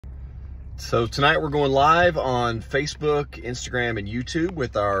So tonight we're going live on Facebook, Instagram, and YouTube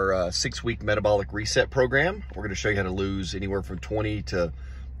with our 6-week metabolic reset program. We're going to show you how to lose anywhere from 20 to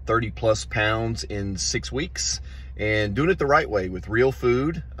 30 plus pounds in 6 weeks, and doing it the right way with real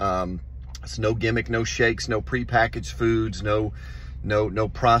food. It's no gimmick, no shakes, no prepackaged foods, no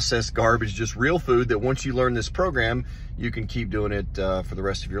processed garbage, just real food that once you learn this program, you can keep doing it for the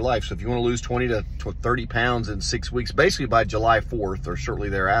rest of your life. So if you want to lose 20 to 30 pounds in 6 weeks, basically by July 4th or shortly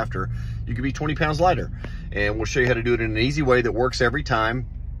thereafter, you can be 20 pounds lighter. And we'll show you how to do it in an easy way that works every time.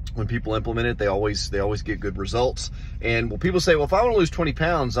 When people implement it, they always get good results. And when people say, well, if I want to lose 20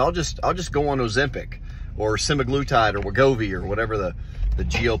 pounds, I'll just go on Ozempic or semaglutide or Wegovy or whatever the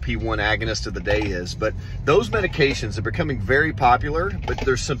GLP-1 agonist of the day is. But those medications are becoming very popular, but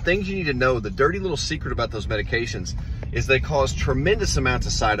there's some things you need to know. The dirty little secret about those medications is they cause tremendous amounts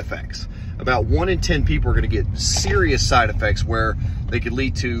of side effects. About 1 in 10 people are going to get serious side effects where they could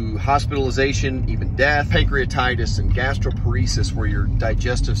lead to hospitalization, even death, pancreatitis, and gastroparesis, where your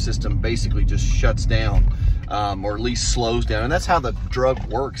digestive system basically just shuts down, or at least slows down. And that's how the drug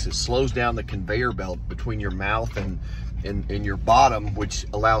works. It slows down the conveyor belt between your mouth and your bottom, which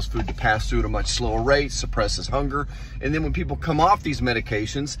allows food to pass through at a much slower rate, suppresses hunger. And then when people come off these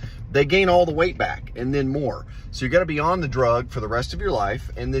medications, they gain all the weight back and then more. So you got to be on the drug for the rest of your life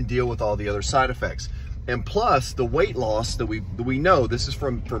and then deal with all the other side effects. And plus the weight loss that we know, this is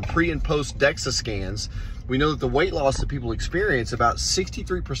from pre and post DEXA scans, we know that the weight loss that people experience, about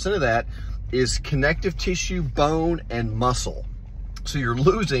 63% of that is connective tissue, bone, and muscle. So you're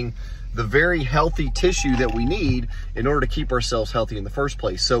losing the very healthy tissue that we need in order to keep ourselves healthy in the first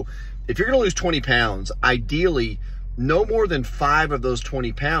place. So if you're gonna lose 20 pounds, ideally, no more than 5 of those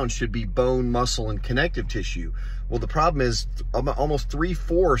 20 pounds should be bone, muscle, and connective tissue. Well, the problem is almost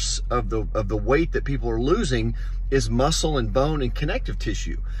 3/4 of the weight that people are losing is muscle and bone and connective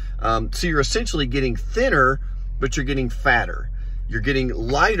tissue. So you're essentially getting thinner, but you're getting fatter. You're getting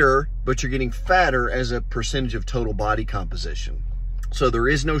lighter, but you're getting fatter as a percentage of total body composition. So there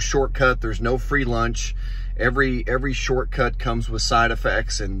is no shortcut. There's no free lunch. Every shortcut comes with side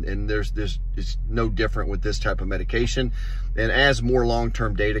effects, and it's no different with this type of medication. And as more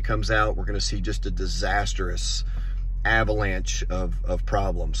long-term data comes out, we're going to see just a disastrous avalanche of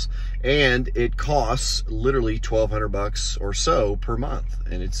problems. And it costs literally $1,200 or so per month,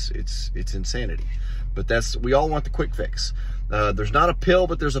 and it's insanity. But we all want the quick fix. There's not a pill,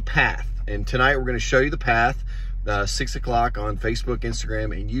 but there's a path. And tonight we're going to show you the path. 6 o'clock on Facebook,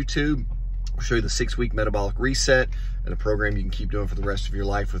 Instagram, and YouTube. We'll show you the 6-week metabolic reset and a program you can keep doing for the rest of your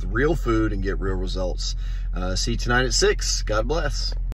life with real food and get real results. See you tonight at 6. God bless.